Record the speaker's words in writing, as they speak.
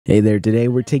Hey there, today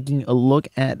we're taking a look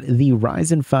at the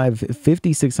Ryzen 5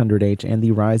 5600H and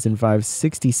the Ryzen 5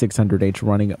 6600H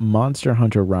running Monster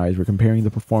Hunter Rise. We're comparing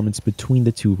the performance between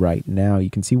the two right now. You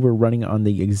can see we're running on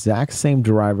the exact same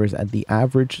drivers at the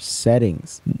average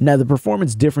settings. Now, the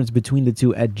performance difference between the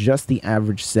two at just the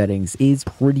average settings is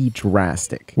pretty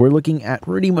drastic. We're looking at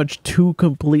pretty much two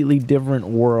completely different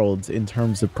worlds in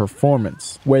terms of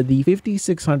performance, where the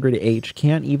 5600H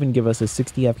can't even give us a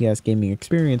 60 FPS gaming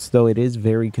experience, though it is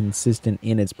very consistent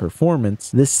in its performance.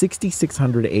 The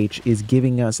 6600H is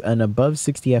giving us an above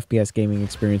 60 FPS gaming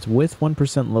experience with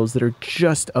 1% lows that are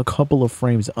just a couple of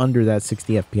frames under that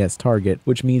 60 FPS target,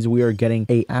 which means we are getting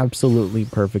a absolutely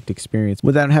perfect experience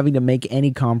without having to make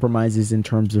any compromises in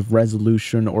terms of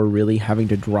resolution or really having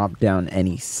to drop down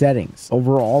any settings.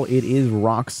 Overall, it is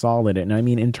rock solid, and I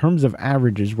mean, in terms of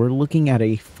averages, we're looking at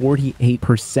a 48%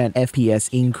 FPS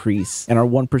increase, and our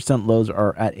 1% lows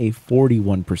are at a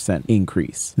 41%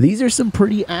 increase. These are some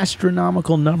pretty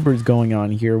astronomical numbers going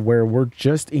on here, where we're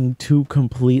just in two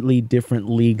completely different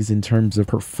leagues in terms of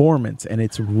performance, and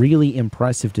it's really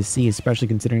impressive to see, especially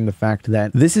considering the fact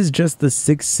that this is just the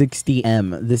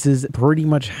 660M. This is pretty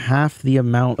much half the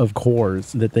amount of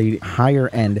cores that the higher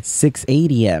end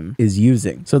 680M is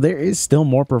using. So there is still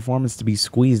more performance to be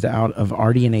squeezed out of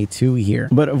RDNA 2 here.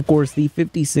 But of course, the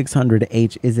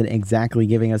 5600H isn't exactly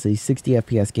giving us a 60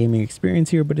 FPS gaming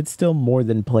experience here, but it's still more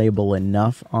than playable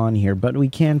enough on here. But we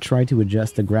can try to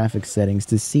adjust the graphics settings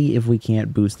to see if we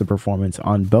can't boost the performance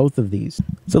on both of these.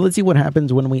 So let's see what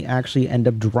happens when we actually end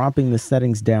up dropping the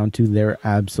settings down to their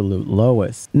absolute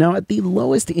lowest. Now, at the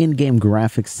lowest in-game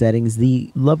graphics settings,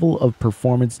 the level of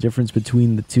performance difference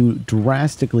between the two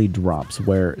drastically drops,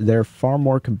 where they're far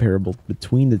more comparable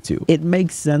between the two. It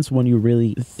makes sense when you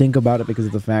really think about it, because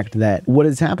of the fact that what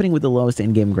is happening with the lowest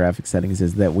in-game graphics settings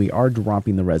is that we are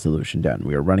dropping the resolution down.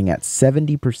 We are running at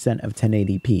 70% of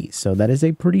 1080p, so that is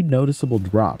a pretty noticeable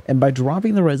drop. And by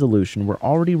dropping the resolution, we're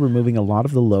already removing a lot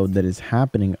of the load that is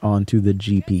happening onto the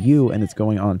GPU, and it's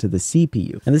going onto the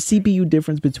CPU. And the CPU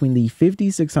difference between the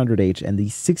 5600H and the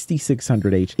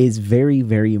 6600H is very,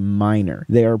 very minor.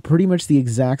 They are pretty much the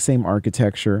exact same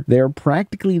architecture. They are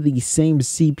practically the same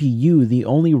CPU, the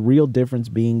only real difference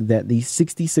being that the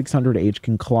 6600H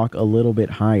can clock a little bit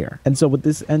higher. And so what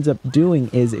this ends up doing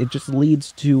is it just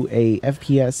leads to a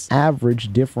FPS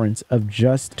average difference of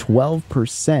just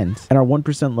 12%, and our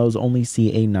 1% lows only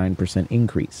see a 9%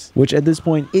 increase, which at this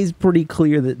point is pretty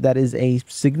clear that that is a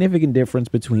significant difference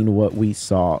between what we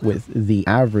saw with the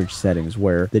average settings,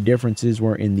 where the differences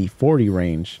were in the 40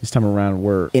 range. This time around,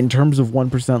 we're, in terms of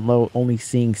 1% low, only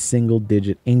seeing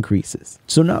single-digit increases.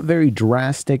 So not very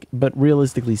drastic, but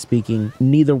realistically speaking,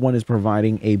 neither one is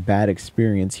providing a bad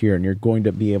experience here, and you're going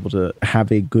to be able to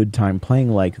have a good time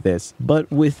playing like this. But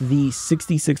with the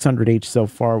 6600H so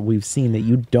far, we've seen that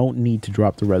you don't need to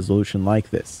drop the resolution like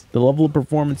this. The level of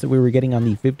performance that we were getting on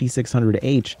the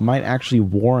 5600H might actually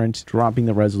warrant dropping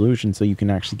the resolution so you can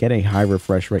actually get a high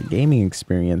refresh rate gaming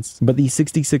experience, but the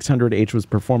 6600H was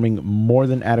performing more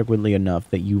than adequately enough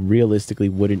that you realistically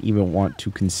wouldn't even want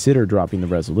to consider dropping the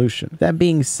resolution. That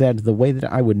being said, the way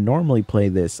that I would normally play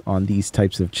this on these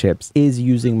types of chips is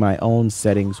using my own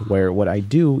settings, where what I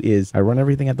do is I run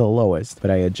everything at the lowest,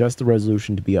 but I adjust the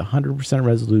resolution to be 100%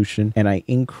 resolution, and I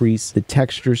increase the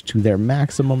textures to their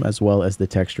maximum as well as the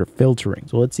texture filtering.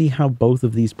 So let's see how both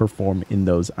of these perform in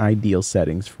those ideal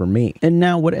settings for me. And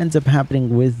now what ends up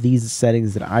happening with these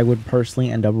settings that I would personally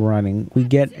end up running, we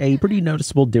get a pretty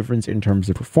noticeable difference in terms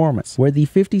of performance, where the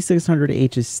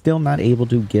 5600H is still not able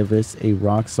to give us a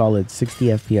rock solid 60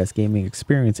 FPS gaming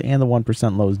experience, and the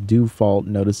 1% lows do fall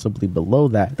noticeably below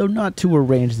that, though not to a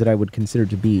range that I would consider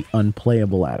to be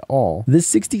unplayable at all. The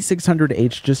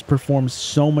 6600H just performs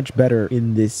so much better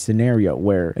in this scenario,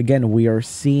 where again we are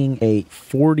seeing a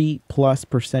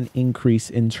 40+% increase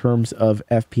in terms of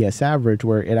FPS average,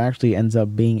 where it actually ends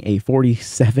up being a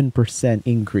 47%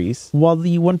 increase, while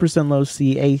the 1% lows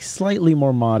see a slightly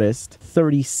more modest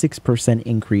 36%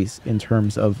 increase in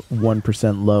terms of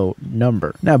 1% low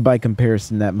number. Now, by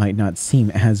comparison, that might not seem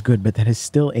as good, but that is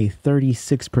still a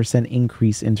 36%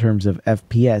 increase in terms of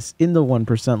FPS in the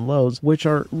 1% lows, which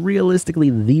are realistically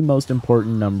the most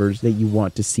important numbers that you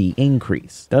want to see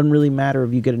increase. Doesn't really matter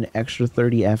if you get an extra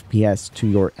 30 FPS to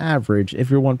your average if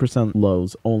your 1%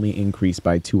 lows only increase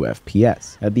by 2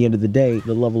 FPS. At the end of the day,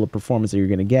 the level of performance that you're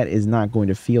going to get is not going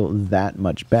to feel that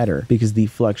much better because the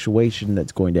fluctuation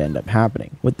that's going to end up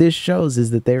happening. What this shows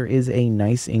is that there is a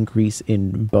nice increase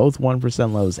in both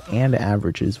 1% lows and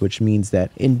averages, which means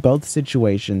that in both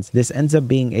situations, this ends up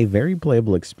being a very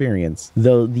playable experience,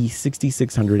 though the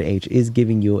 6600H is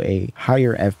giving you a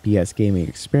higher FPS gaming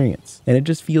experience. And it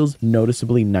just feels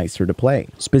noticeably nicer nicer to play,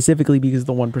 specifically because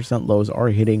the 1% lows are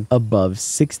hitting above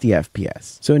 60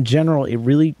 FPS. So in general, it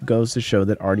really goes to show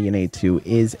that RDNA 2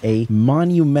 is a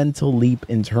monumental leap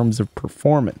in terms of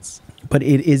performance. But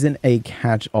it isn't a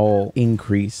catch-all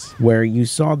increase where you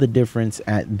saw the difference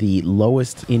at the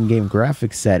lowest in-game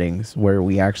graphics settings where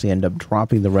we actually end up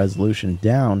dropping the resolution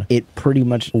down. It pretty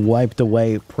much wiped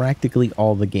away practically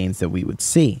all the gains that we would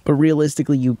see. But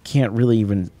realistically, you can't really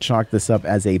even chalk this up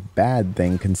as a bad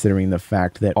thing, considering the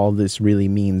fact that all this really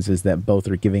means is that both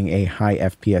are giving a high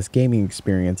FPS gaming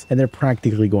experience and they're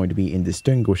practically going to be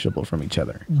indistinguishable from each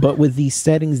other. But with these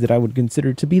settings that I would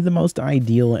consider to be the most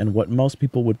ideal and what most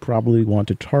people would probably want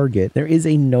to target, there is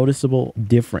a noticeable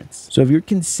difference. So if you're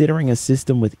considering a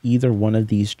system with either one of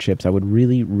these chips, I would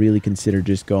really consider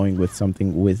just going with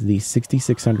something with the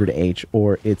 6600H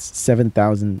or its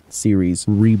 7000 series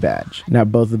rebadge. Now,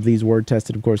 both of these were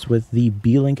tested, of course, with the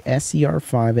Beelink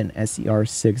SER5 and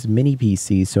SER6 mini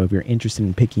PCs. So if you're interested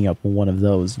in picking up one of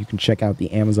those, you can check out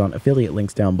the Amazon affiliate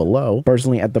links down below.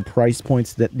 Personally, at the price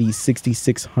points that the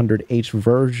 6600H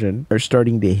version are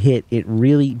starting to hit, it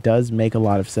really does make a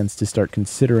lot of sense to start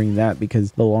considering that,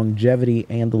 because the longevity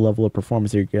and the level of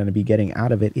performance you're going to be getting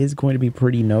out of it is going to be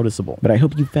pretty noticeable. But I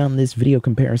hope you found this video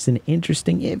comparison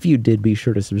interesting. If you did, be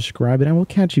sure to subscribe, and I will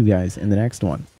catch you guys in the next one.